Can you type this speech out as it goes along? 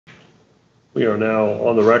We are now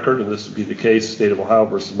on the record, and this would be the case, State of Ohio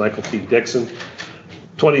versus Michael T. Dixon,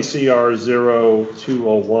 20 CR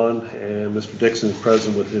 0201, and Mr. Dixon is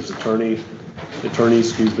present with his attorney,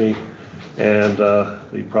 and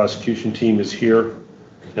the prosecution team is here,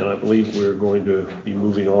 and I believe we're going to be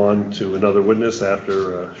moving on to another witness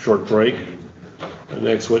after a short break. The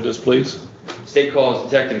next witness, please. State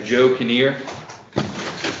calls Detective Joe Kinneer.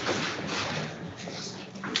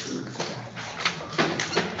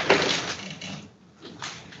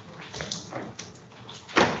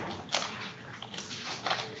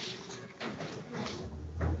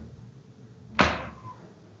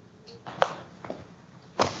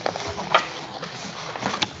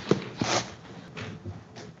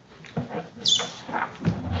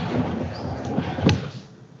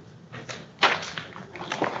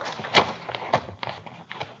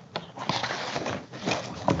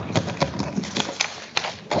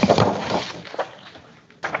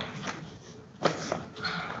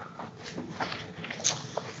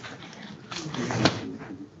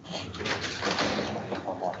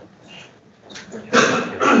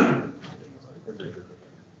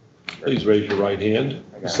 Please raise your right hand.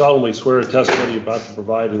 You solemnly swear the testimony you're about to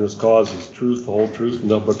provide in this cause is truth, the whole truth, and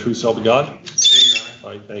nothing but truth, so help you God? All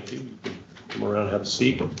right, thank you. You can come around and have a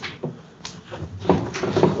seat.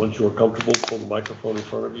 Once you are comfortable, pull the microphone in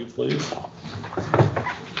front of you, please.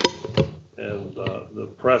 And the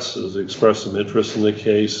press has expressed some interest in the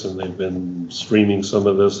case, and they've been streaming some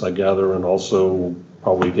of this, I gather, and also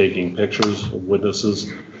probably taking pictures of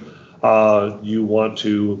witnesses. You want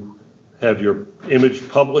to have your image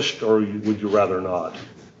published, or would you rather not?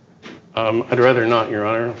 I'd rather not, Your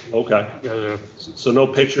Honor. Okay. So no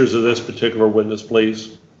pictures of this particular witness,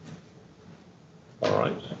 please. All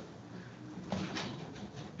right.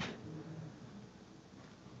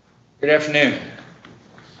 Good afternoon.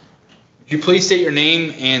 Would you please state your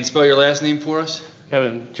name and spell your last name for us?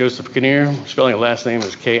 Kevin Joseph Kinneer. Spelling of last name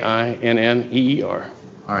is Kinneer.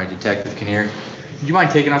 All right, Detective Kinneer. Would you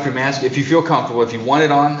mind taking off your mask? If you feel comfortable, if you want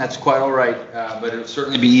it on, that's quite all right. But it'll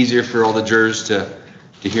certainly be easier for all the jurors to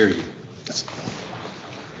hear you.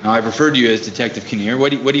 Now, I've referred to you as Detective Kinneer.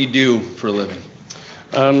 What do you do for a living?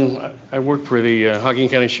 I work for the Hocking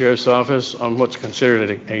County Sheriff's Office. I'm what's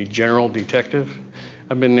considered a general detective.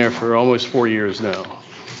 I've been there for almost 4 years now.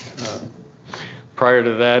 Prior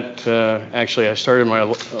to that, actually, I started my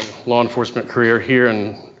law enforcement career here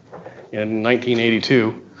in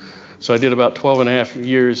 1982. So I did about 12 and a half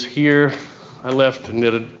years here. I left and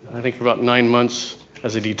did, I think, about 9 months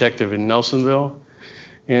as a detective in Nelsonville.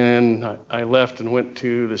 And I left and went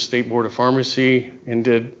to the State Board of Pharmacy and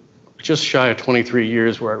did just shy of 23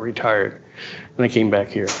 years where I retired. And I came back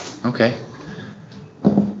here. Okay.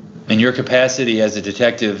 In your capacity as a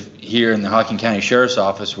detective here in the Hocking County Sheriff's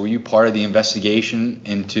Office, were you part of the investigation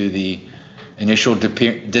into the initial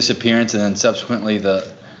disappearance and then subsequently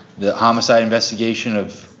the homicide investigation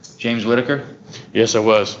of James Whitaker? Yes, I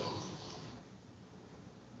was.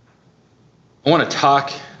 I want to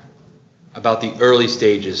talk about the early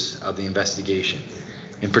stages of the investigation.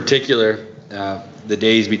 In particular, the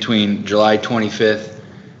days between July 25th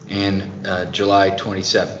and July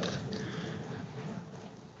 27th.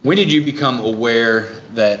 When did you become aware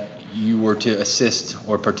that you were to assist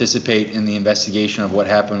or participate in the investigation of what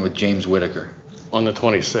happened with James Whitaker? On the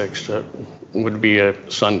 26th, that would be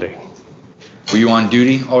a Sunday. Were you on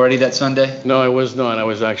duty already that Sunday? No, I was not. I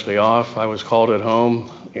was actually off. I was called at home.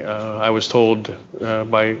 I was told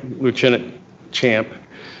by Lieutenant Champ,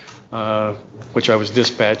 which I was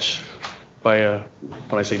dispatched by,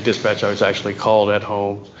 when I say dispatch, I was actually called at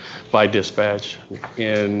home by dispatch.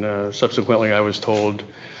 And subsequently, I was told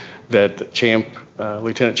that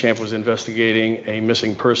Lieutenant Champ was investigating a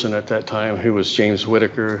missing person at that time who was James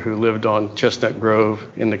Whitaker, who lived on Chestnut Grove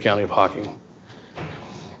in the county of Hocking.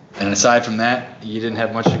 And aside from that, you didn't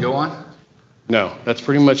have much to go on? No, that's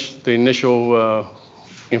pretty much the initial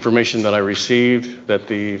information that I received, that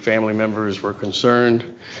the family members were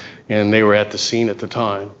concerned and they were at the scene at the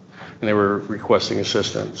time and they were requesting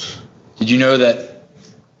assistance. Did you know that,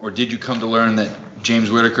 or did you come to learn that James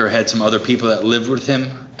Whitaker had some other people that lived with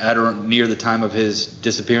him at or near the time of his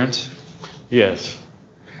disappearance? Yes.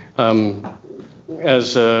 Actually,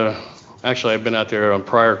 I've been out there on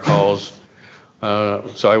prior calls.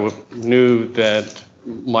 So I knew that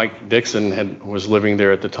Mike Dixon was living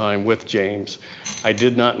there at the time with James. I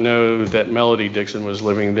did not know that Melody Dixon was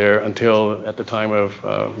living there until at the time of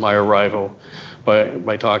my arrival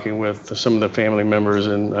by talking with some of the family members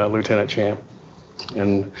and Lieutenant Champ.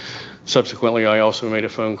 And subsequently, I also made a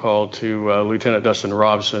phone call to Lieutenant Dustin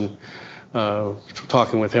Robson,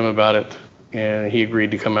 talking with him about it and he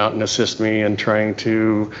agreed to come out and assist me in trying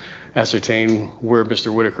to ascertain where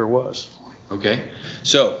Mr. Whitaker was. Okay.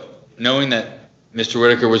 So, knowing that Mr.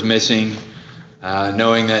 Whitaker was missing,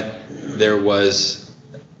 knowing that there was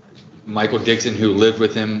Michael Dixon, who lived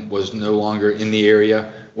with him, was no longer in the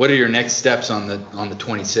area, what are your next steps on the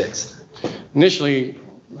 26th? Initially,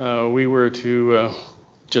 we were to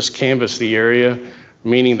just canvass the area,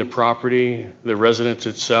 meaning the property, the residence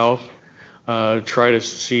itself, try to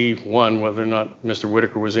see, one, whether or not Mr.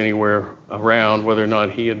 Whitaker was anywhere around, whether or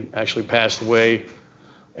not he had actually passed away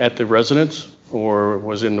at the residence or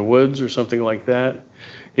was in the woods or something like that.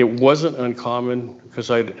 It wasn't uncommon, because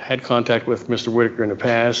I had contact with Mr. Whitaker in the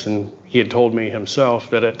past, and he had told me himself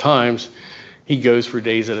that at times he goes for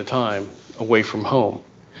days at a time away from home.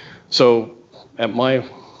 So at my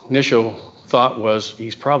initial thought was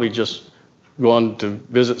he's probably just gone to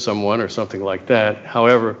visit someone or something like that.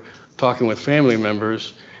 However, talking with family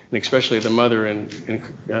members, and especially the mother of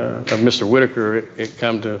Mr. Whitaker,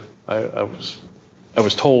 I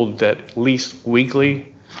was told that at least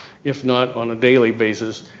weekly, if not on a daily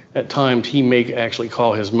basis, at times he may actually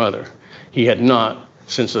call his mother. He had not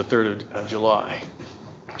since the 3rd of July.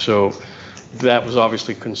 So that was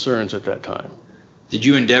obviously concerns at that time. Did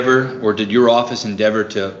you endeavor, or did your office endeavor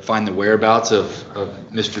to find the whereabouts of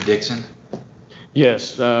Mr. Dixon?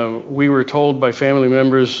 Yes, we were told by family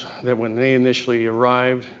members that when they initially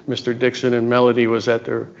arrived, Mr. Dixon and Melody was at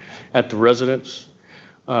the residence.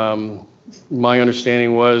 My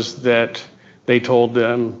understanding was that they told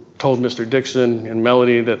Mr. Dixon and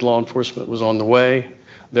Melody that law enforcement was on the way,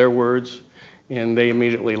 their words, and they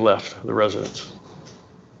immediately left the residence.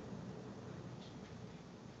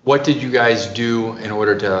 What did you guys do in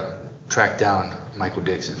order to track down Michael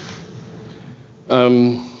Dixon?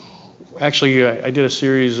 Actually, I did a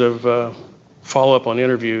series of follow-up on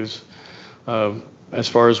interviews as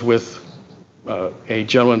far as with a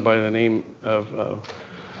gentleman by the name of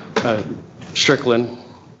Strickland,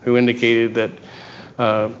 who indicated that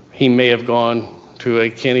he may have gone to a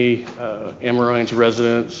Kenny Emerine's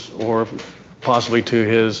residence, or possibly to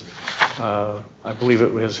his, I believe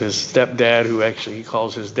it was his stepdad, who actually he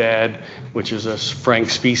calls his dad, which is a Frank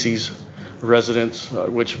Species residence,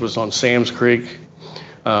 which was on Sam's Creek.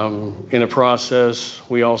 In the process,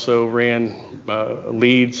 we also ran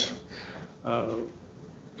leads,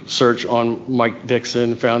 search on Mike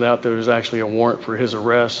Dixon, found out there was actually a warrant for his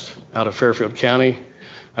arrest out of Fairfield County.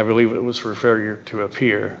 I believe it was for failure to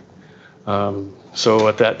appear. So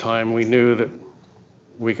at that time, we knew that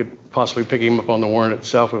we could possibly pick him up on the warrant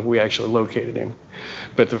itself if we actually located him.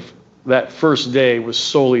 But that first day was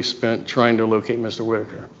solely spent trying to locate Mr.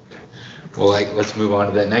 Whitaker. Well, let's move on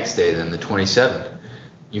to that next day then, the 27th.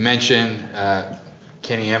 You mentioned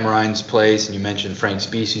Kenny Emerine's place, and you mentioned Frank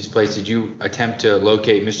Species' place. Did you attempt to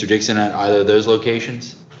locate Mr. Dixon at either of those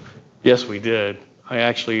locations? Yes, we did. I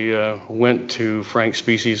actually went to Frank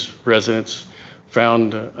Species' residence,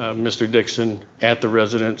 found Mr. Dixon at the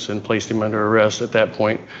residence, and placed him under arrest at that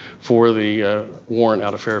point for the warrant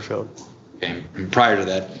out of Fairfield. Okay. And prior to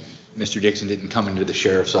that, Mr. Dixon didn't come into the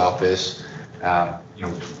sheriff's office, after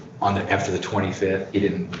the 25th. He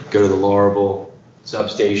didn't go to the Laurelville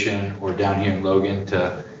substation or down here in Logan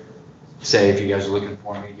to say, if you guys are looking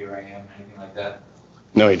for me, here I am, anything like that?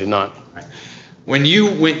 No, he did not. Right. When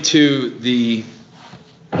you went to the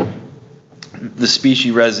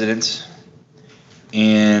Species residence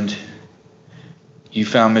and you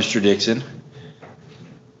found Mr. Dixon,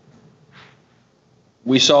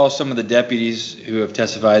 we saw some of the deputies who have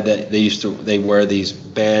testified that they wear these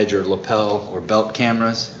badge or lapel or belt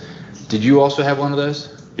cameras. Did you also have one of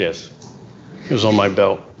those? Yes, it was on my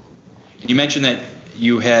belt. You mentioned that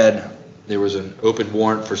there was an open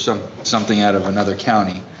warrant for something out of another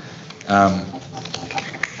county.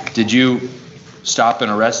 Did you stop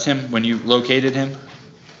and arrest him when you located him?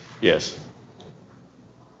 Yes.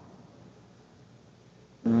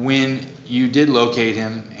 When you did locate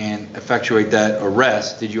him and effectuate that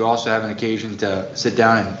arrest, did you also have an occasion to sit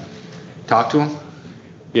down and talk to him?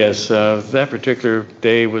 Yes, that particular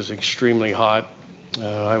day was extremely hot.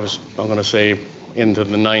 I'm going to say into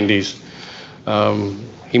the 90s.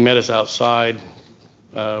 He met us outside,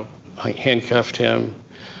 I handcuffed him,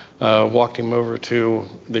 walked him over to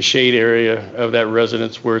the shade area of that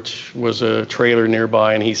residence, which was a trailer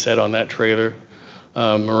nearby, and he sat on that trailer.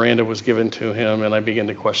 Miranda was given to him, and I began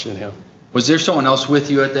to question him. Was there someone else with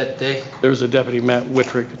you at that day? There was a deputy, Matt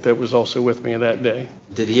Whitaker, that was also with me that day.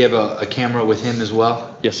 Did he have a camera with him as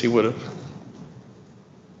well? Yes, he would have.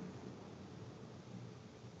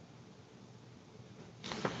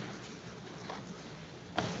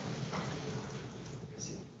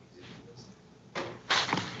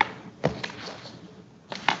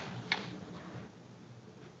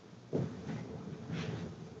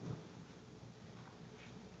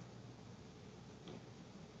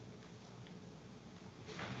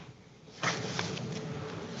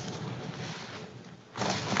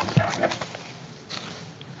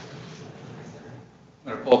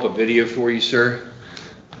 to pull up a video for you, sir.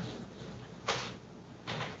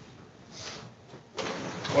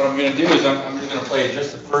 What I'm going to do is I'm just going to play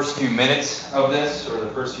just the first few minutes of this, or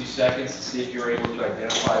the first few seconds, to see if you're able to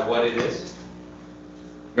identify what it is.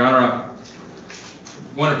 Your Honor,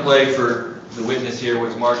 I want to play for the witness here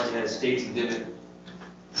what's marked as State's Exhibit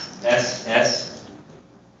SS.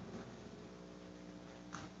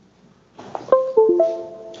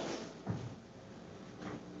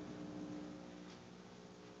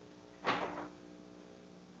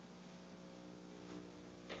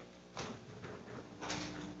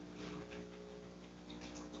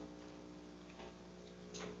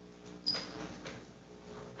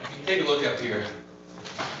 Take a look up here.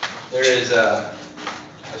 There is I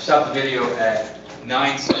stopped the video at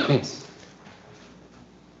 9 seconds.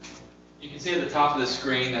 You can see at the top of the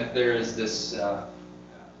screen that there is this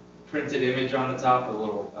printed image on the top, a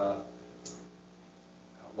little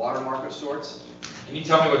watermark of sorts. Can you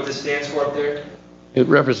tell me what this stands for up there? It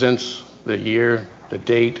represents the year, the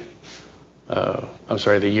date, I'm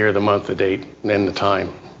sorry, the year, the month, the date, and then the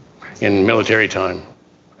time, in military time.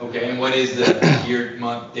 Okay, and what is the year,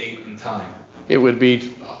 month, date, and time? It would be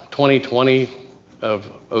 2020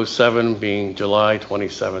 of 07 being July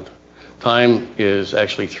 27th. Time is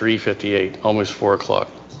actually 3:58, almost 4 o'clock.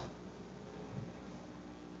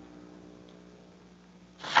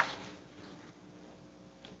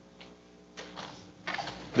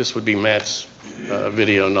 This would be Matt's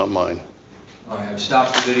video, not mine. All right, I've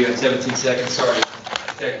stopped the video at 17 seconds. Sorry,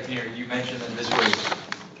 Detective Kinneer, you mentioned that this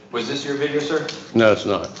was this your video, sir? No, it's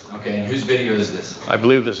not. Okay, and whose video is this? I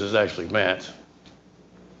believe this is actually Matt's.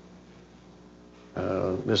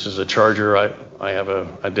 This is a Charger. I have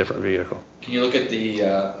a different vehicle. Can you look at the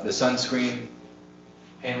sunscreen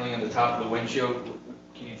paneling on the top of the windshield?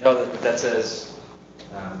 Can you tell that says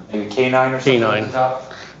maybe K9 or something K9. on the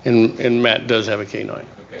top? And Matt does have a K9.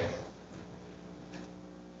 Okay.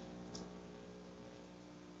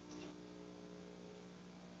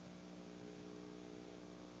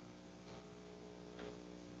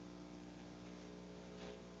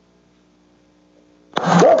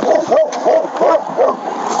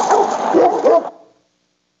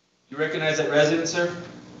 You recognize that residence, sir?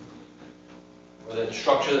 Or that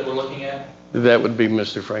structure that we're looking at? That would be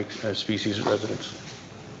Mr. Frank Species' residence.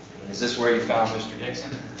 Is this where you found Mr.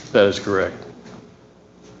 Dixon? That is correct.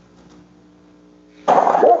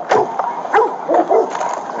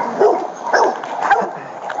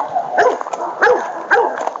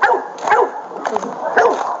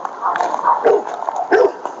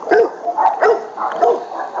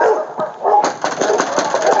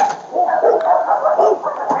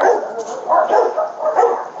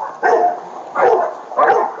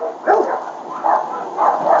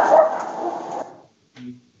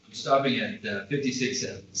 Stopping at 56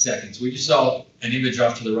 seconds. We just saw an image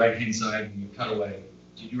off to the right-hand side when we cut away.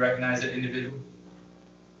 Did you recognize that individual?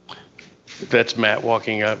 That's Matt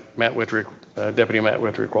walking up, Whitaker, Deputy Matt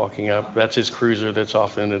Whitaker walking up. That's his cruiser that's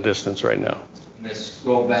off in the distance right now. Let's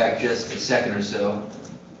scroll back just a second or so.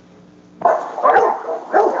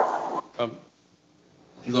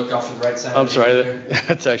 You look off to the right side. I'm sorry,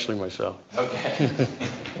 that's actually myself. Okay.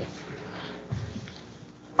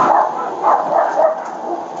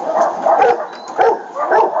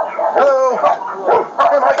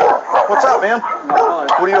 What's up, man?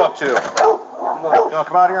 What are you up to? You want to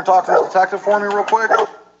come out here and talk to this detective for me real quick?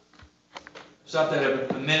 Stop that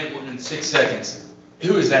at a minute and 6 seconds.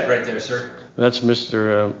 Who is that right there, sir? That's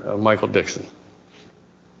Mr. Michael Dixon.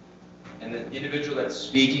 And the individual that's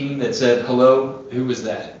speaking that said hello, who was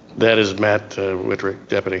that? That is Matt Whitaker,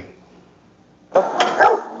 Deputy. How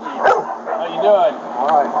you doing? All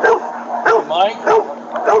right. Mike?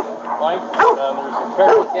 Mike, there's a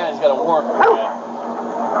Fairfield County's got a warrant for you.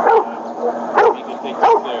 You can take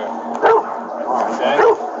you there. Okay?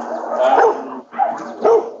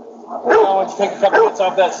 Why don't you take a couple hits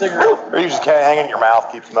off that cigarette? Or you just can't hang it in your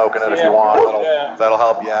mouth, keep smoking it if you want. That'll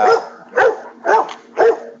help you out.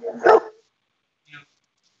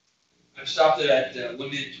 I've stopped it at 1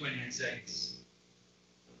 minute 29 seconds.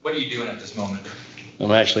 What are you doing at this moment?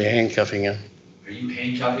 I'm actually handcuffing him. Are you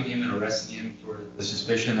handcuffing him and arresting him for the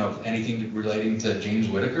suspicion of anything relating to James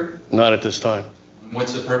Whitaker? Not at this time.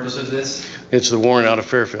 What's the purpose of this? It's the warrant out of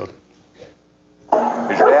Fairfield.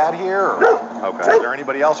 Is your dad here? Okay. Is there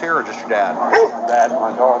anybody else here or just your dad? Dad,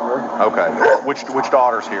 my daughter. Okay. Which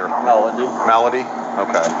daughter's here? Melody. Melody?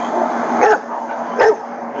 Okay.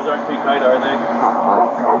 These aren't too tight, are they?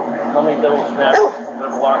 How many double snaps?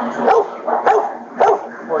 Double locks?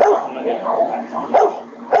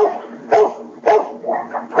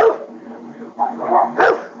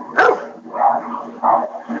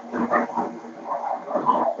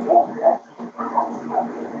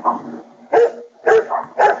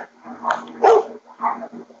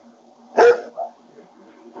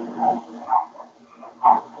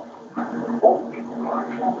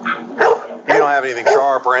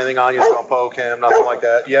 sharp or anything on you, so don't poke him, nothing like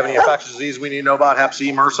that. You have any infectious disease we need to know about? Hep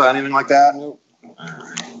C, MRSA, anything like that? Nope. All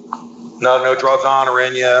right. No drugs on or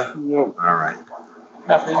in you? Nope. All right.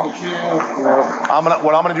 Nothing with you.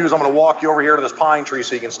 What I'm gonna do is I'm gonna walk you over here to this pine tree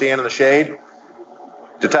so you can stand in the shade.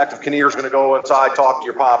 Detective Kinneer is gonna go inside, talk to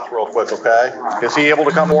your pops real quick, okay? Is he able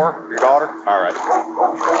to come more? Your daughter? All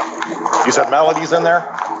right. You said Melody's in there?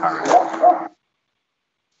 All right.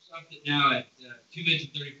 Stopped it now at 2 minutes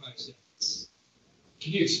and 35 seconds.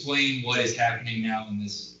 Can you explain what is happening now in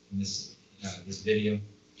this video?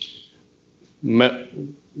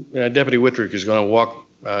 Deputy Whitaker is going to walk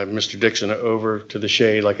Mr. Dixon over to the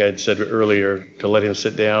shade, like I had said earlier, to let him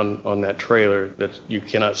sit down on that trailer that you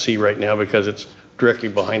cannot see right now because it's directly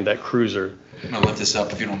behind that cruiser. I'm going to lift this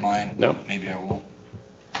up if you don't mind. No. Maybe I won't.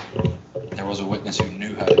 There was a witness who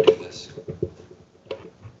knew how to do this.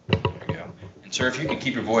 There we go. And sir, if you could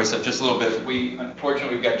keep your voice up just a little bit.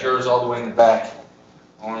 Unfortunately, we've got jurors all the way in the back.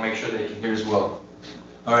 I want to make sure they can hear as well.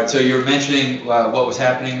 All right, so you were mentioning what was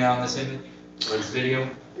happening now in this image, or this video?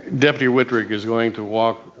 Deputy Whitaker is going to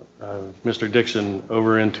walk Mr. Dixon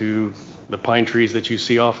over into the pine trees that you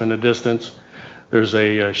see off in the distance. There's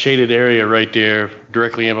a shaded area right there,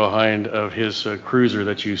 directly in behind of his cruiser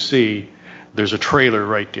that you see. There's a trailer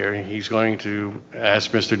right there. He's going to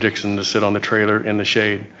ask Mr. Dixon to sit on the trailer in the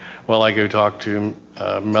shade while I go talk to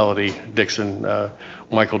Melody Dixon,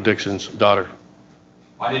 Michael Dixon's daughter.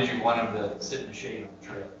 Why did you want him to sit in the shade on the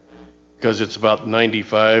trailer? Because it's about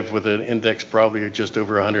 95 with an index probably just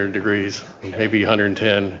over 100 degrees, maybe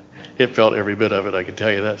 110. It felt every bit of it, I can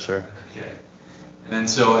tell you that, sir. Okay. And then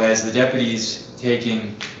so as the deputy's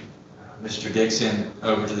taking Mr. Dixon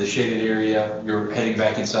over to the shaded area, you're heading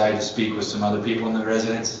back inside to speak with some other people in the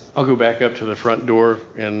residence? I'll go back up to the front door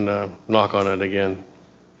and knock on it again.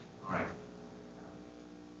 All right.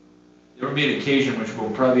 There will be an occasion which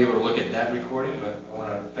we'll probably be able to look at that recording, but I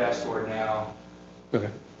want to fast forward now. Okay.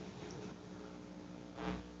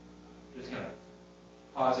 Just going to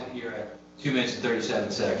pause it here at 2 minutes and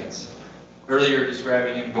 37 seconds. Earlier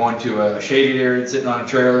describing him going to a shaded area and sitting on a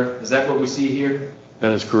trailer. Is that what we see here?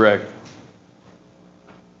 That is correct.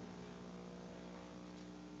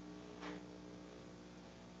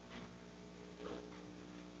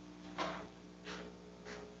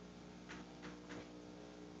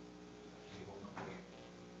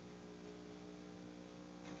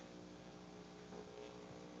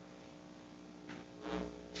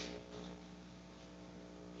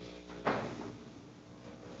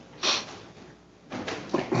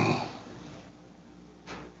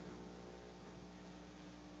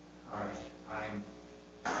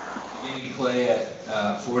 Play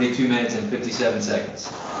at 42 minutes and 57 seconds.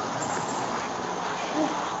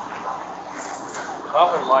 I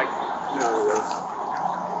would like to know this.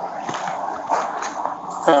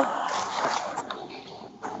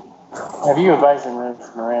 Have you advised him,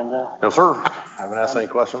 Miranda? No, sir. I haven't asked any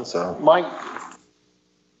questions, so. Mike?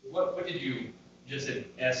 What did you just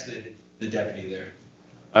ask the deputy there?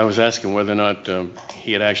 I was asking whether or not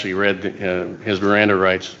he had actually read his Miranda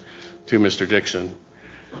rights to Mr. Dixon.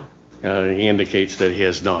 He indicates that he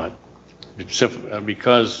has not.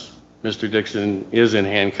 Because Mr. Dixon is in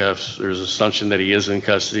handcuffs, there's an assumption that he is in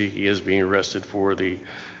custody. He is being arrested for the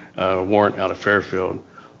warrant out of Fairfield.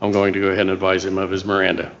 I'm going to go ahead and advise him of his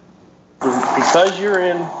Miranda. Because you're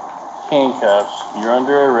in handcuffs, you're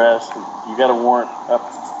under arrest, you got a warrant up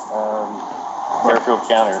Fairfield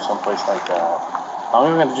County or someplace like that.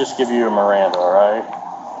 I'm going to just give you a Miranda, all right?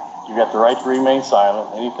 You got the right to remain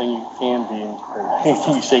silent. Anything you can be, or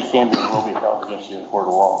anything you say can be, will be held against you in court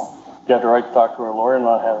of law. You have the right to talk to a lawyer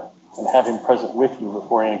and have him present with you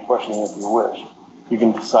before any questioning if you wish. You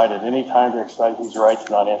can decide at any time to exercise these rights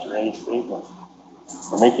and not answer any statements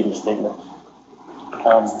or make any statements.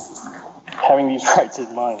 Having these rights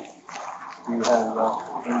in mind, do you have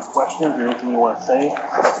any questions or anything you want to say?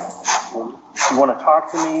 You want to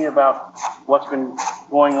talk to me about what's been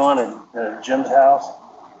going on at Jim's house?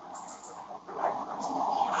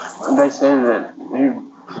 They say that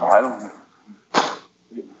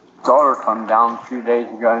daughter come down a few days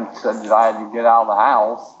ago and said that I had to get out of the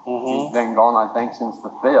house. Mm-hmm. He's been gone, I think, since the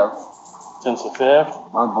 5th. Since the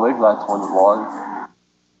 5th? I believe that's what it was.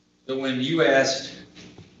 So when you asked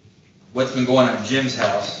what's been going on at Jim's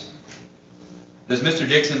house, does Mr.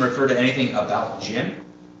 Dixon refer to anything about Jim?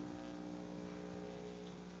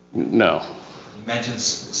 No. He mentions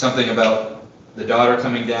something about the daughter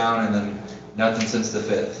coming down and then nothing since the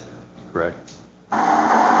 5th. Correct.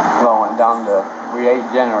 Well, I went down we ate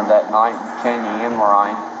dinner that night, Kenny and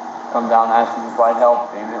Ryan come down and asked him if I'd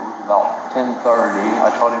help him. It was about 10:30.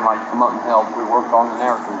 I told him I'd come up and help. We worked on the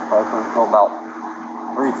narrative paper until about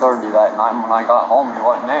 3:30 that night. When I got home, he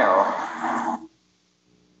wasn't there.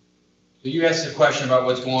 So you asked a question about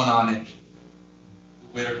what's going on at the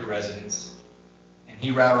Whitaker residence, and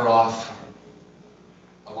he rattled off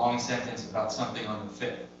a long sentence about something on the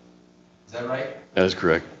 5th. Is that right? That is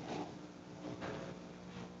correct.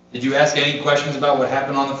 Did you ask any questions about what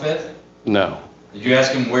happened on the 5th? No. Did you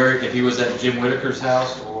ask him if he was at Jim Whitaker's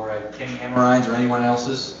house or at Kenny Hammerine's or anyone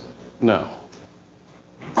else's? No.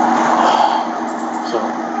 So,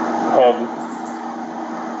 had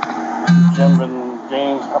Jim and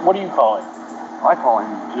James, what do you call him? I call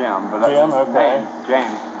him Jim, but Jim, okay.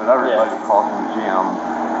 James, but everybody calls him Jim.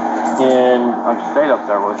 And I stayed up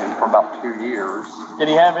there with him for about 2 years. did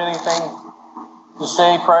he have anything to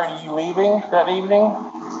say prior to you leaving that evening?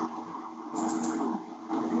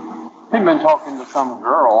 He'd been talking to some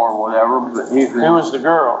girl or whatever, but Who was the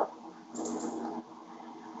girl?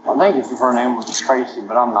 I think her name was Tracy,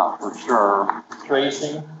 but I'm not for sure.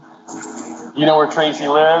 Tracy? You know where Tracy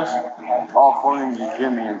lives? All according to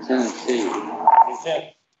Jimmy in Tennessee.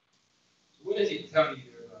 What is he telling you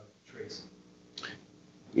there about Tracy?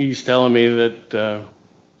 He's telling me that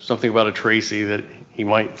something about a Tracy that he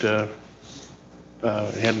might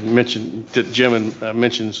had mentioned, that Jim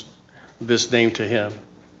mentions this name to him.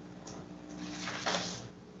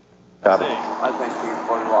 I think he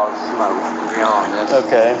put a lot of smoke, to be honest.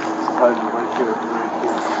 Okay. Supposedly she was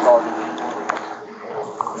started.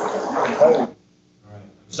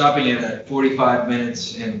 Stopping in at 45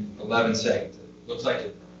 minutes and 11 seconds. Looks like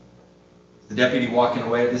it. Is the deputy walking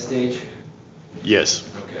away at this stage? Yes.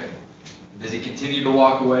 Okay. Does he continue to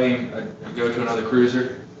walk away and go to another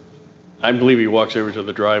cruiser? I believe he walks over to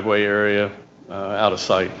the driveway area, out of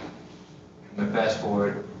sight. I'm going to fast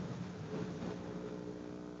forward.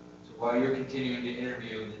 So while you're continuing to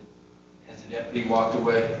interview, has the deputy walked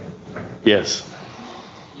away? Yes.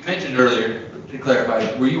 You mentioned earlier, to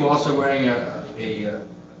clarify, were you also wearing a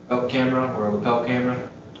belt camera or a lapel camera?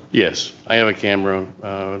 Yes. I have a camera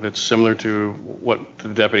that's similar to what the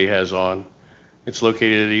deputy has on. It's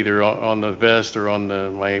located either on the vest or on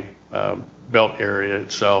my belt area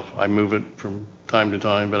itself. I move it from time to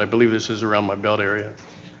time, but I believe this is around my belt area.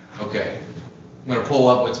 Okay. I'm going to pull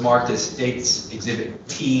up what's marked as States Exhibit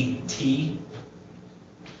TT.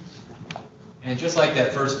 And just like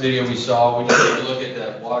that first video we saw, we just take a look at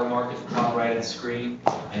the watermark at the top right of the screen.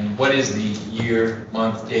 And what is the year,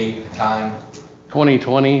 month, date, time?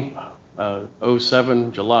 2020,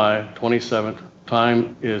 07, July 27th.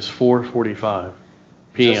 Time is 4:45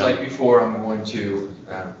 p.m. Just like before, I'm going to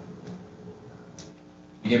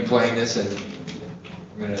begin playing this, and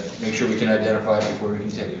I'm going to make sure we can identify it before we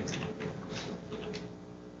continue.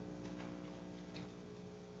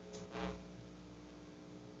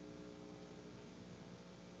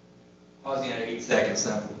 Pausing at 8 seconds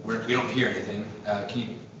now. We don't hear anything. Can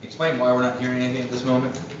you explain why we're not hearing anything at this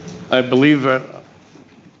moment? I believe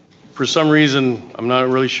for some reason, I'm not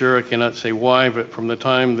really sure, I cannot say why, but from the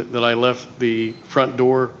time that I left the front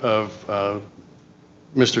door of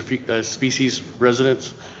Mr. Species'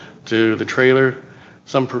 residence to the trailer,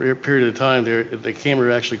 some period of time there, the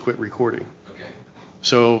camera actually quit recording. Okay.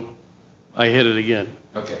 So I hit it again.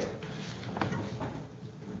 Okay.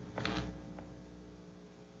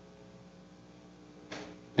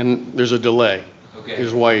 And there's a delay. Okay.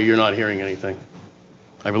 Is why you're not hearing anything.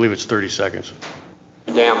 I believe it's 30 seconds.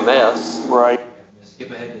 Damn mess. Right. Skip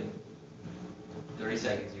ahead to 30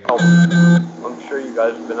 seconds here. Oh, I'm sure you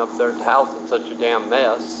guys have been up there at the house in such a damn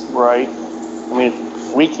mess. Right. I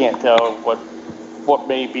mean, we can't tell what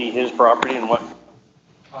may be his property and what.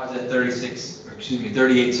 Pause at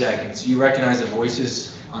 38 seconds. Do you recognize the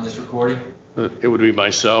voices on this recording? It would be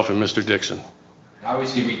myself and Mr. Dixon.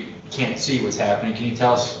 Obviously, we can't see what's happening. Can you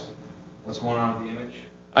tell us what's going on with the image?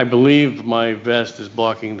 I believe my vest is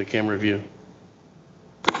blocking the camera view.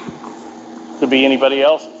 Could be anybody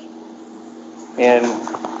else's. And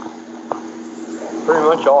Pretty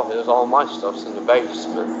much all my stuff's in the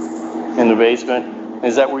basement. in the basement.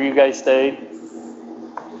 Is that where you guys stayed?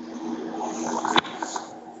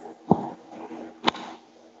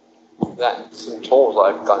 That and some tools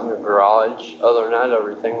I've got in the garage. Other than that,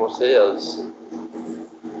 everything was his.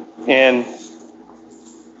 And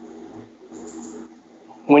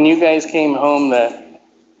when you guys came home,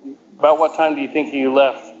 about what time do you think you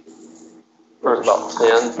left? It was about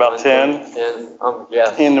 10. About 10? 10, I'm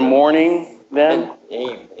guessing. In the morning then?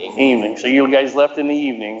 Evening. Evening. So you guys left in the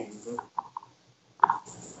evening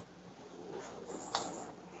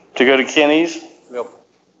to go to Kenny's? Yep.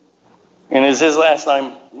 And is his last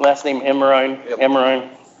name Emmerine? Yep.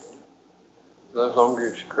 Emmerine? Lives on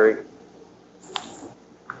Goose Creek.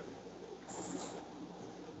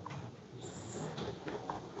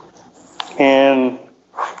 And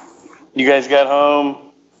you guys got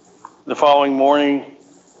home the following morning?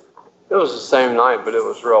 It was the same night, but it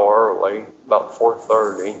was real early, about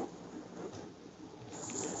 4:30.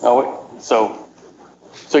 Oh,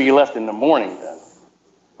 so you left in the morning then?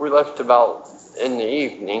 We left about in the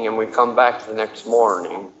evening, and we come back the next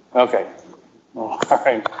morning. Okay. All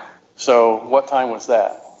right. So what time was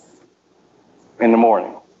that? In the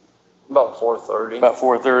morning? About 4:30. About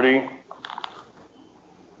 4:30?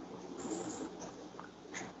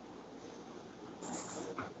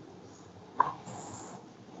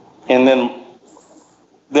 And then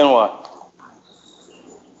what?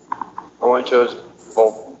 I went to his,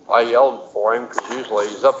 well, I yelled for him because usually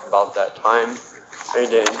he's up about that time. He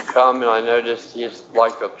didn't come, and I noticed he's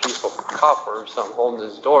like a piece of copper or something holding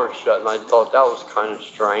his door shut, and I thought that was kind of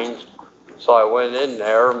strange. So I went in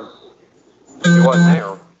there, and he wasn't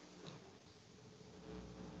there.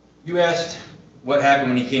 You asked what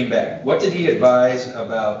happened when he came back. What did he advise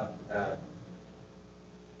about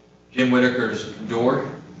Jim Whitaker's door?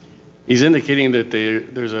 He's indicating that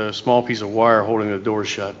there's a small piece of wire holding the door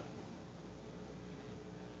shut.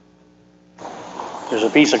 There's a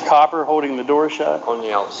piece of copper holding the door shut? On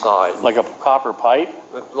the outside. Like a copper pipe?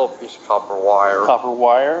 A little piece of copper wire. Copper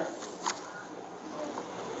wire?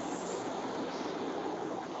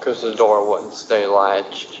 Because the door wouldn't stay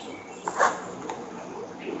latched.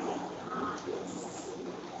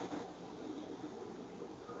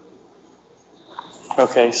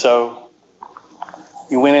 Okay, so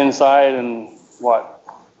you went inside and what?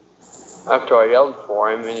 After I yelled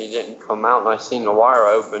for him and he didn't come out, and I seen the wire,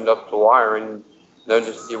 I opened up the wire and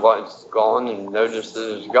noticed he was gone, and noticed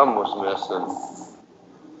that his gum was missing.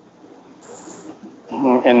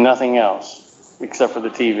 And nothing else except for the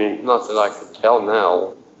TV? Not that I could tell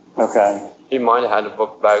now. Okay. He might have had a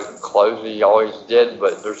book bag of clothes, he always did,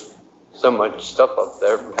 but there's so much stuff up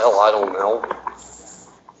there, hell, I don't know.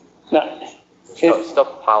 No.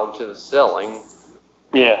 Stuff piled to the ceiling.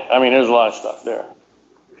 Yeah, I mean, there's a lot of stuff there.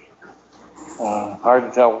 Hard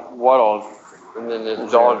to tell what all. And then his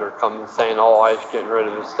daughter comes saying, oh, I was getting rid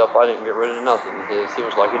of his stuff. I didn't get rid of nothing of his. He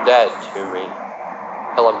was like a dad to me.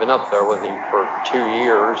 Hell, I've been up there with him for 2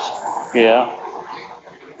 years. Yeah.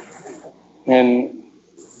 And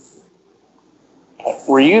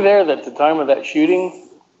were you there at the time of that shooting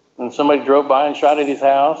when somebody drove by and shot at his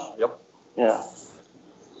house? Yep. Yeah.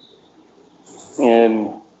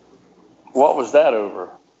 And what was that over?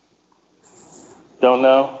 Don't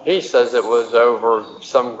know? He says it was over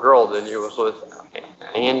some girl that he was with,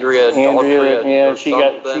 Andrea, yeah, I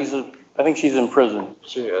I think she's in prison.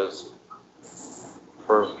 She is.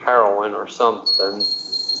 For heroin or something.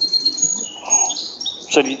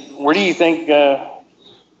 So where do you think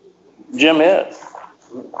Jim is?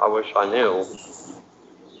 I wish I knew.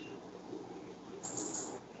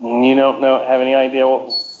 You don't have any idea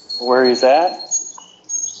where he's at?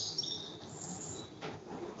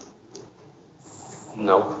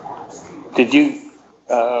 No. Did you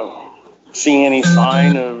see any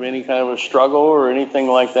sign of any kind of a struggle or anything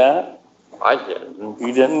like that? I didn't.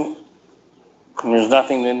 You didn't? And there's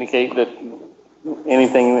nothing to indicate that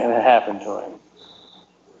anything had happened to him?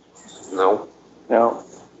 No. No.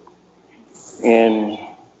 And,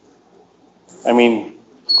 I mean,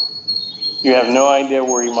 you have no idea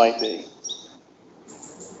where he might be?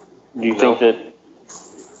 Do you think that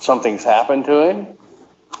something's happened to him?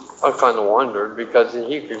 I kind of wondered because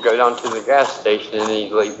he could go down to the gas station and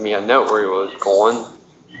he'd leave me a note where he was going.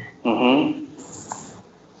 Mm-hmm.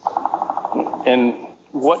 And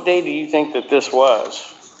what day do you think that this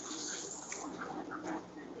was?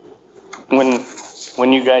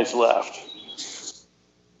 When you guys left?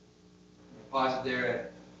 Pause there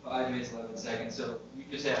at 5 minutes, 11 seconds. So you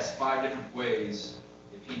just asked 5 different ways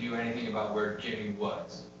if he knew anything about where Jimmy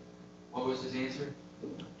was. What was his answer?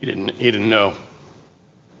 He didn't know.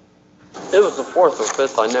 It was the 4th or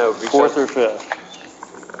 5th, I know. 4th or 5th?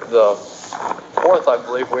 The 4th, I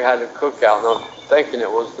believe, we had a cookout, and I'm thinking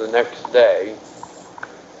it was the next day.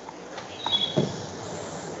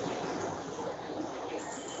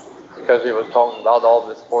 Because he was talking about all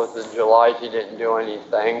this 4th of July, he didn't do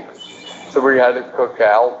anything. So we had a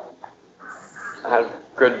cookout. I had a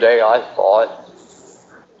good day, I thought.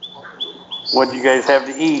 What did you guys have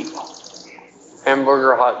to eat?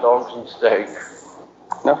 Hamburger, hot dogs, and steak.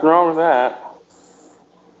 Nothing wrong with that.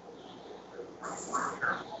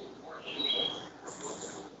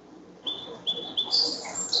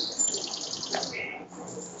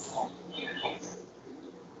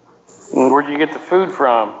 And where'd you get the food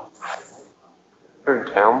from?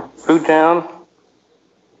 Food Town. Food Town?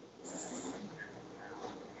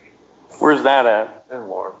 Where's that at? In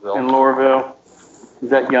Laurelville. In Laurelville? Is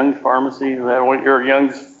that Young's Pharmacy? Is that what your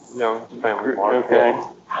Young's? No, family market. Okay.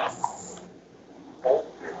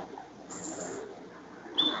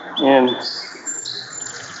 And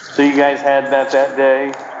so you guys had that day?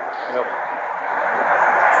 Yep.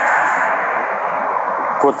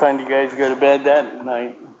 What time do you guys go to bed that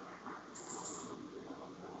night?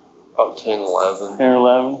 About 10, 11. 10 or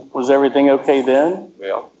 11. Was everything okay then?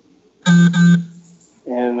 Yeah.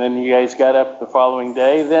 And then you guys got up the following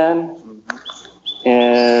day then?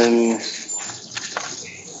 And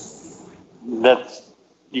that's,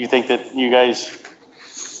 do you think that you guys,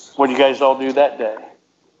 what did you guys all do that day?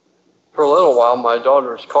 For a little while, my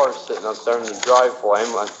daughter's car's sitting up there in the driveway.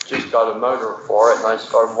 I just got a motor for it, and I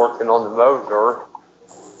started working on the motor.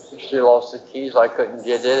 She lost the keys. I couldn't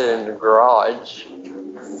get it in the garage.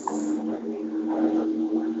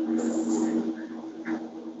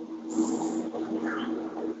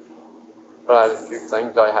 But I had a few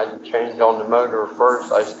things I had to change on the motor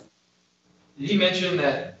first. Did he mention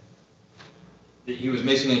that he was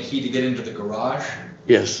missing a key to get into the garage?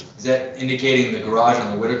 Yes. Is that indicating the garage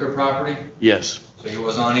on the Whitaker property? Yes, So he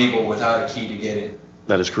was unable without a key to get in?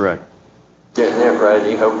 that is correct. Getting it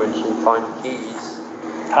ready, hoping she'd find the keys.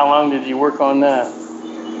 How long did you work on that?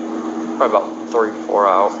 Probably about 3-4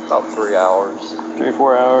 hours, about 3 hours. 3 or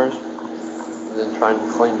 4 hours? And then trying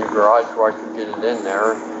to clean the garage where I could get it in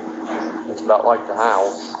there. It's about like the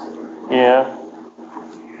house. Yeah.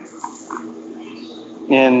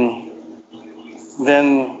 And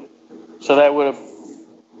then, so that would have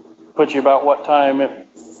put you about what time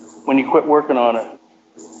when you quit working on it?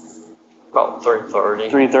 About 3:30.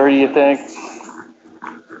 3:30, you think?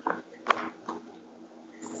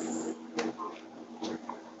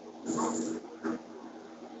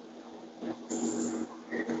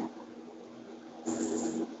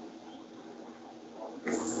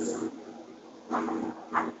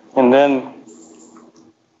 And then,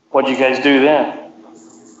 what'd you guys do then?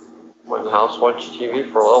 Went in the house, watched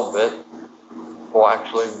TV for a little bit. Well,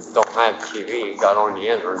 actually, don't have TV. Got on the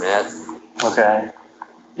internet. Okay.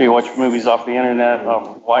 You watch movies off the internet,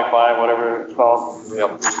 off Wi-Fi, whatever it's called.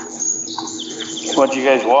 Yep. What'd you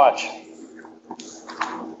guys watch?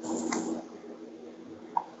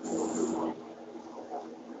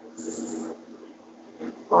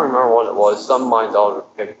 I don't remember what it was. Some my daughter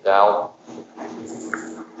picked out.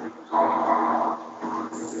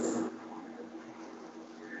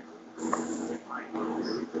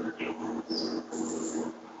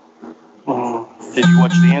 Did you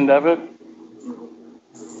watch the end of it?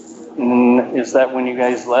 Is that when you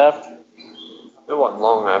guys left? It wasn't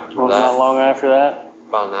long after Was not that. long after that?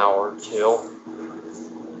 About an hour or two.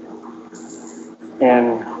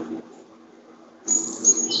 And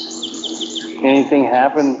anything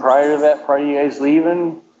happened prior to that, prior to you guys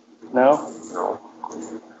leaving? No? No.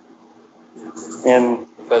 And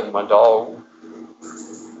Fed my dog.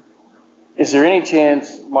 is there any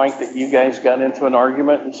chance, Mike, that you guys got into an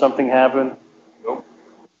argument and something happened? Nope.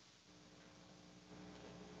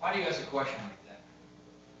 Why do you ask a question like that?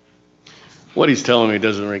 What he's telling me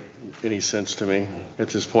doesn't make any sense to me at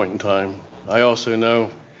this point in time. I also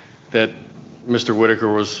know that Mr.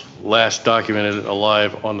 Whitaker was last documented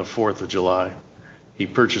alive on the 4th of July. He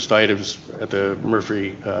purchased items at the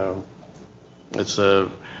Murphy, it's a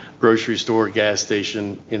grocery store, gas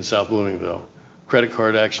station in South Bloomingville. Credit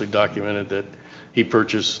card actually documented that he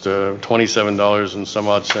purchased $27 and some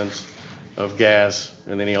odd cents of gas,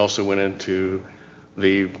 and then he also went into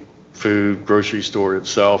the food grocery store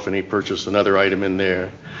itself and he purchased another item in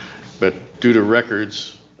there. But due to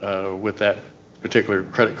records with that particular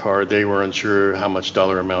credit card, they were unsure how much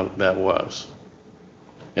dollar amount that was.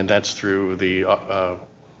 And that's through the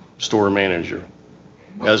store manager,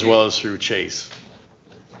 as well as through Chase.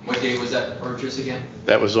 What day was that purchase again?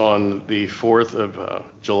 That was on the 4th of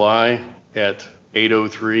July at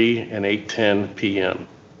 8:03 and 8:10 p.m.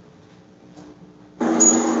 The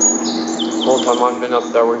whole time I've been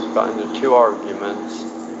up there, we've gotten into 2 arguments.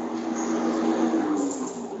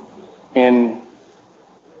 And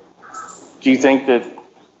do you think that,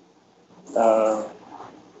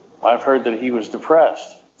 I've heard that he was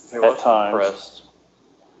depressed at times. Depressed.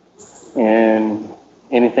 And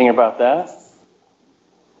anything about that?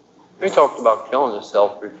 We talked about killing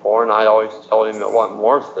himself before, and I always told him it wasn't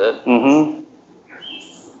worth it. Mm-hmm.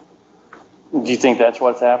 Do you think that's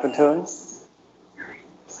what's happened to him?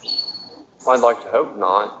 I'd like to hope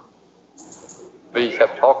not. But he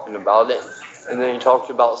kept talking about it, and then he talked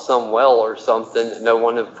about some well or something that no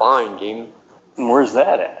one would find him. And where's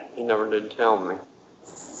that at? He never did tell me.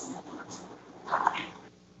 Can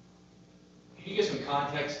you give some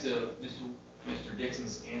context to Mr.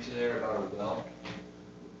 Dixon's answer there about a well?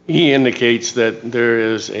 He indicates that there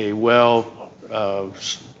is a well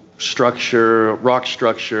structure, rock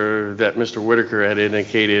structure that Mr. Whitaker had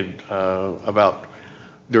indicated about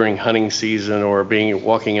during hunting season or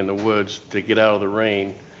walking in the woods to get out of the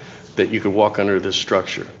rain, that you could walk under this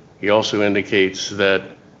structure. He also indicates that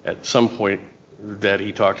at some point that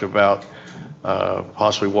he talked about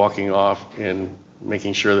possibly walking off and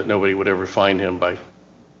making sure that nobody would ever find him by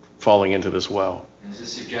falling into this well. Does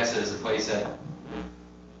this suggest that it's a place that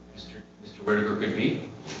Mr. Whitaker could be?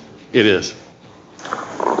 It is.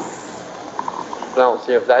 I don't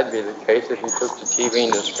see if that'd be the case if he took the TV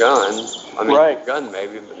and his gun. I mean, Right. the gun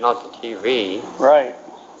maybe, but not the TV. Right.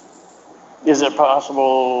 Is it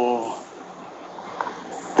possible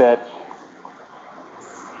that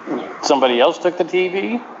somebody else took the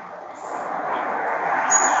TV?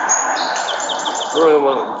 I really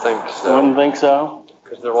wouldn't think so. Wouldn't think so.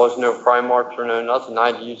 Because there was no pry marks or no nothing. I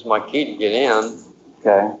had to use my key to get in.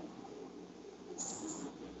 Okay.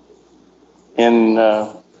 And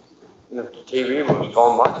And if the TV was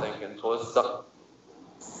gone, my thinking was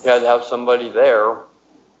you had to have somebody there.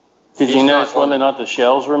 did you He's notice not whether or not the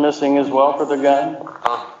shells were missing as well for the gun?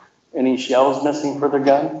 Huh? Any shells missing for the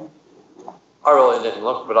gun? I really didn't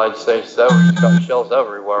look, but I'd say so. He's got shells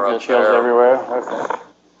everywhere Got up shells there. everywhere? Okay.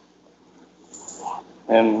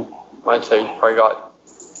 And, I'd say he's probably got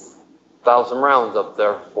 1,000 rounds up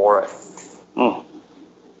there for it.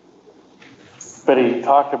 but he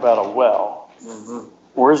talked about a well. Mm-hmm.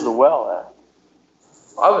 Where's the well at?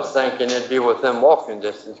 I was thinking it'd be within walking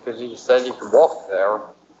distance because he said he could walk there.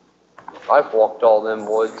 I've walked all them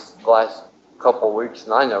woods the last couple of weeks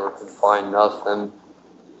and I never could find nothing.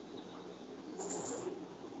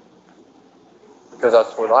 Because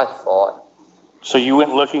that's what I thought So you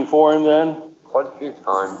went looking for him then? quite a few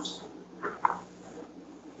times.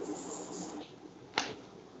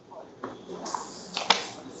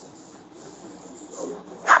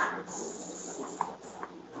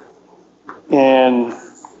 And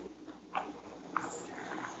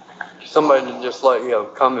Somebody to just let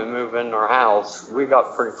come and move in our house. We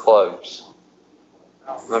got pretty close.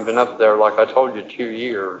 I've been up there, like I told you, 2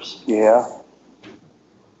 years. yeah.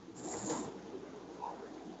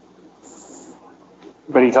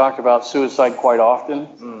 But he talked about suicide quite often.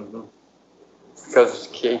 Mm-hmm.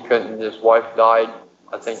 Because he couldn't, his wife died,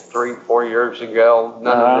 I think 3-4 years ago.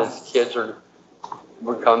 None of his kids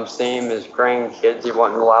would come see him. His grandkids he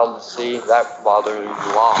wasn't allowed to see. That bothered him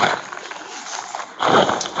a lot.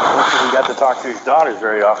 I don't think he got to talk to his daughters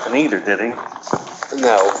very often either, did he?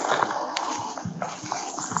 No.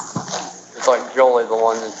 It's like Jolie, the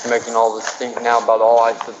one that's making all the stink now about all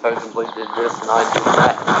I supposedly did this and I did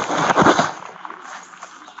that.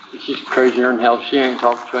 She's crazier than hell. She ain't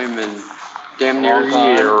talked to him in damn near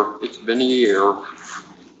a year. It's been a year.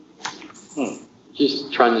 She's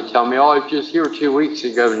trying to tell me, oh, I was just here 2 weeks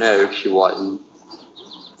ago. No, she wasn't.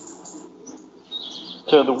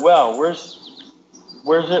 So the well, where's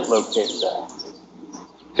it located at?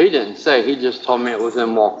 He didn't say. He just told me it was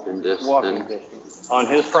in walking distance. Walking distance. On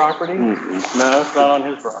his property? Mm-hmm. No, it's not on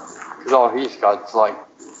his property. Because all he's got is like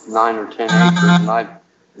 9 or 10 acres, and I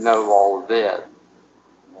know all of it.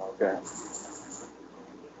 Okay.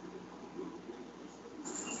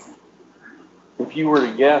 If you were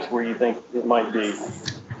to guess where you think it might be.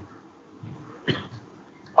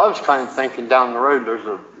 I was kind of thinking down the road,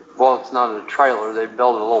 it's not a trailer. They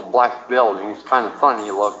built a little black building. It's kind of funny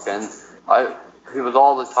looking. He was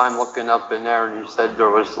all the time looking up in there, and he said there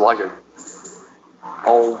was like a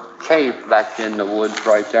old cave back in the woods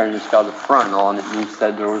right there, and it's got a front on it. And he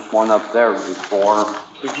said there was one up there before.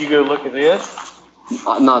 Did you go look at this?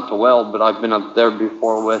 Not the well, but I've been up there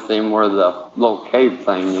before with him where the little cave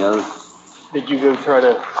thing is. Did you go try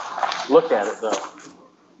to look at it though?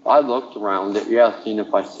 I looked around it, yeah, seen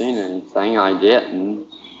if I seen anything. I didn't.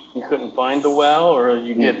 You couldn't find the well, or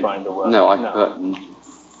you did find the well? No, I couldn't.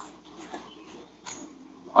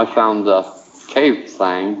 I found the cave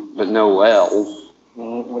thing, but no well.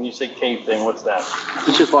 When you say cave thing, what's that?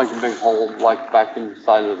 It's just like a big hole, like back in the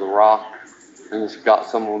side of the rock, and it's got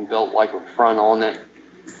someone built like a front on it.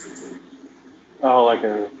 Oh, like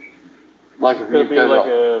if could it be like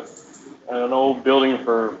an old building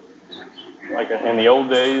for, in the old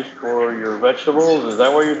days for your vegetables? Is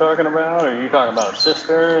that what you're talking about? Or are you talking about a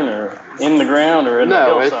cistern, or in the ground, or in the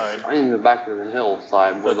hillside? No, it's in the back of the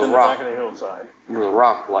hillside where the rock. Back of the hillside. Where the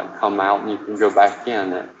rock come out and you can go back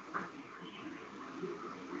in it.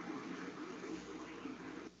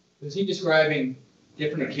 Was he describing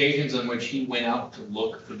different occasions on which he went out to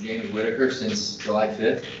look for James Whitaker since July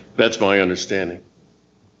 5th? That's my understanding.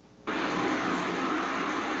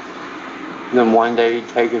 Then one day he'd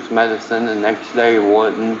take his medicine, the next day he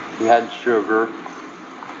wouldn't. He had sugar.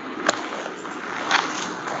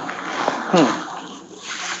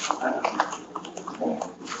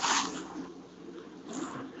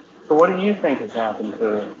 So what do you think has happened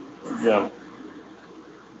to Jim?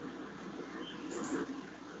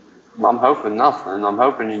 I'm hoping nothing. I'm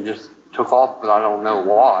hoping he just took off, but I don't know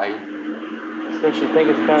why. Don't you think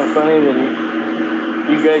it's kind of funny that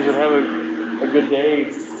you guys would have a good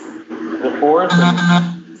day the 4th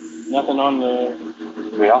and nothing on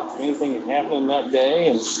anything is happening that day,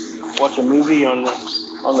 and watch a movie on the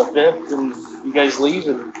 5th, and you guys leave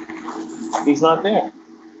and he's not there?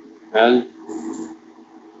 And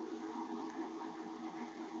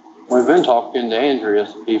we've been talking to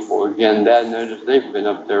Andrea's people again. Dad noticed they've been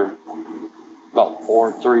up there about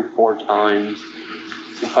 4 times.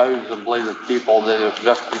 Supposedly the people that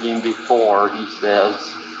abducted him before, he says.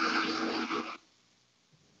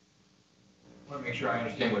 I want to make sure I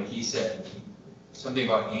understand what he said. Something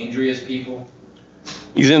about Andrea's people?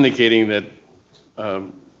 He's indicating that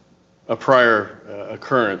a prior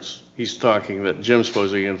occurrence, he's talking that Jim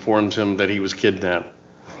supposedly informed him that he was kidnapped.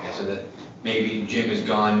 Okay, so that maybe Jim is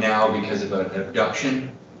gone now because of an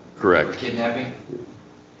abduction? Correct. Or kidnapping?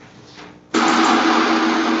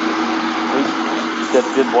 That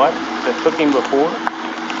did what? That took him before?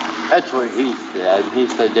 That's what he said. He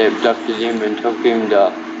said they abducted him and took him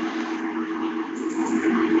to,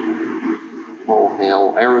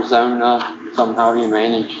 Arizona. Somehow he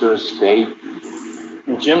managed to escape.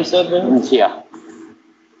 And Jim said that? Yeah.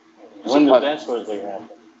 When did that supposedly happen?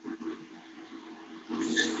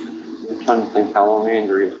 I'm trying to think how long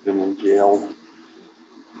Andrea's been in jail.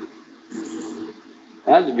 It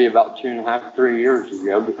had to be about 2.5, 3 years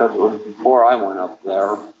ago, because it was before I went up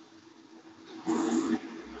there.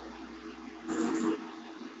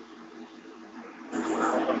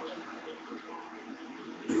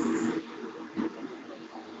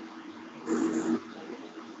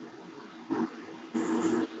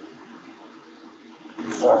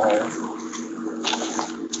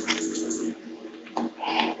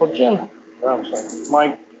 Well, Jim, I'm sorry,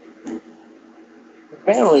 Mike, the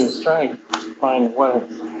family is trying to find what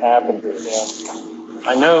has happened to him.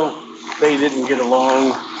 I know they didn't get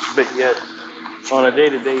along, but yet on a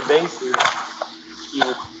day-to-day basis, he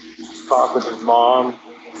would talk with his mom,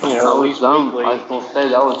 at least weekly. I was going to say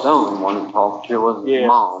that was the only one to talk to was his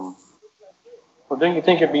mom. Well, don't you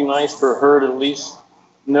think it'd be nice for her to at least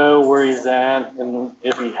know where he's at, and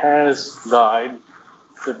if he has died,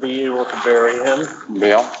 to be able to bury him?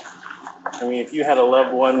 Yeah. I mean, if you had a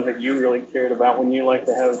loved one that you really cared about, wouldn't you like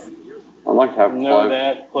to have I'd like to have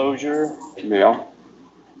that closure? Yeah.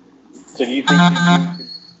 So do you think you could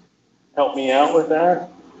help me out with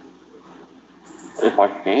that? If I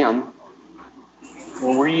can.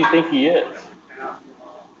 Well, where do you think he is?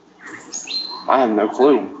 I have no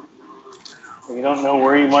clue. You don't know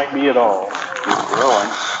where he might be at all. Not really.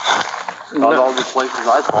 Not all the places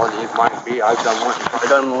I thought he might be. I've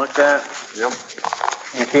done looked at? Yep.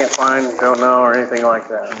 You can't find, don't know, or anything like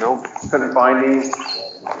that? Nope. Couldn't find him?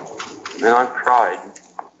 And I've tried.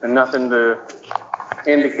 And nothing to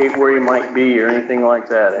indicate where he might be or anything like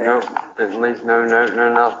that, eh? Nope. At least no note,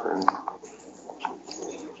 no nothing.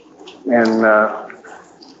 And,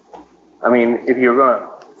 I mean, if you're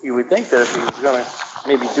you would think that if he was gonna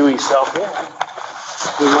maybe do himself in,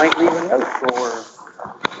 he might leave a note for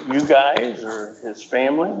you guys or his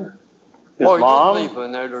family, his mom. Leave a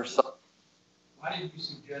note or something. Why did you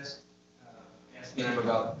suggest asking him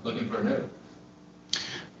about looking for a note?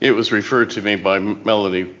 It was referred to me by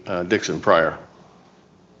Melody Dixon prior.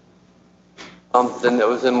 Something that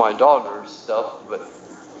was in my daughter's stuff, but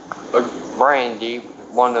Brandy,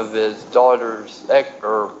 one of his daughter's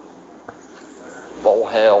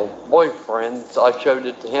boyfriends, I showed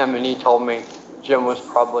it to him and he told me Jim was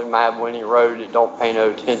probably mad when he wrote it, don't pay no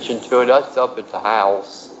attention to it. That's up at the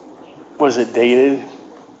house. Was it dated?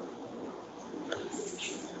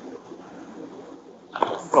 I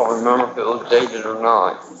don't remember if it was dated or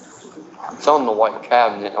not. It's on the white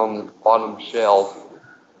cabinet on the bottom shelf.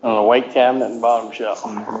 On the white cabinet and bottom shelf.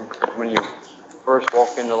 When you first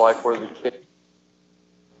walk into like where the kid.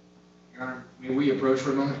 Your Honor, may we approach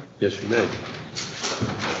for a moment? Yes, you may.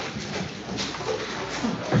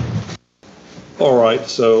 All right,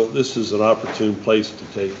 so this is an opportune place to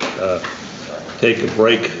take a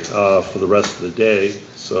break for the rest of the day.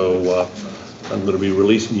 So I'm going to be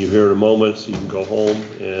releasing you here in a moment so you can go home,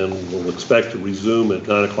 and we'll expect to resume at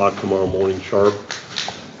 9 o'clock tomorrow morning sharp.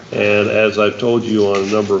 And as I've told you on a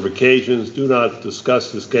number of occasions, do not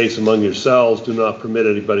discuss this case among yourselves. Do not permit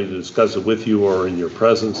anybody to discuss it with you or in your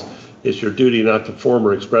presence. It's your duty not to form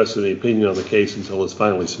or express any opinion on the case until it's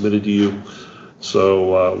finally submitted to you.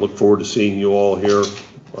 So look forward to seeing you all here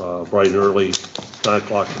bright and early, 9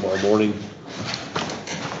 o'clock tomorrow morning.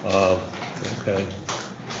 Okay.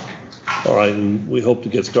 All right, and we hope to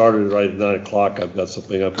get started right at 9 o'clock. I've got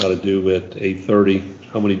something I've got to do at 8:30.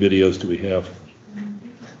 How many videos do we have?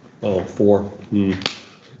 Oh, 4.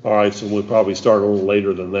 All right, so we'll probably start a little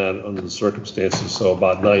later than that under the circumstances, so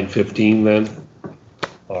about 9:15 then.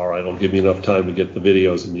 All right, it'll give me enough time to get the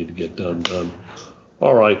videos that need to get done.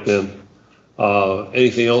 All right then.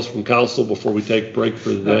 Anything else from council before we take a break for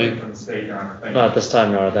the day? Not at this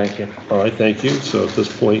time, Your Honor. Thank you. All right, thank you. So at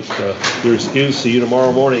this point, you're excused. See you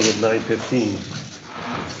tomorrow morning at 9:15.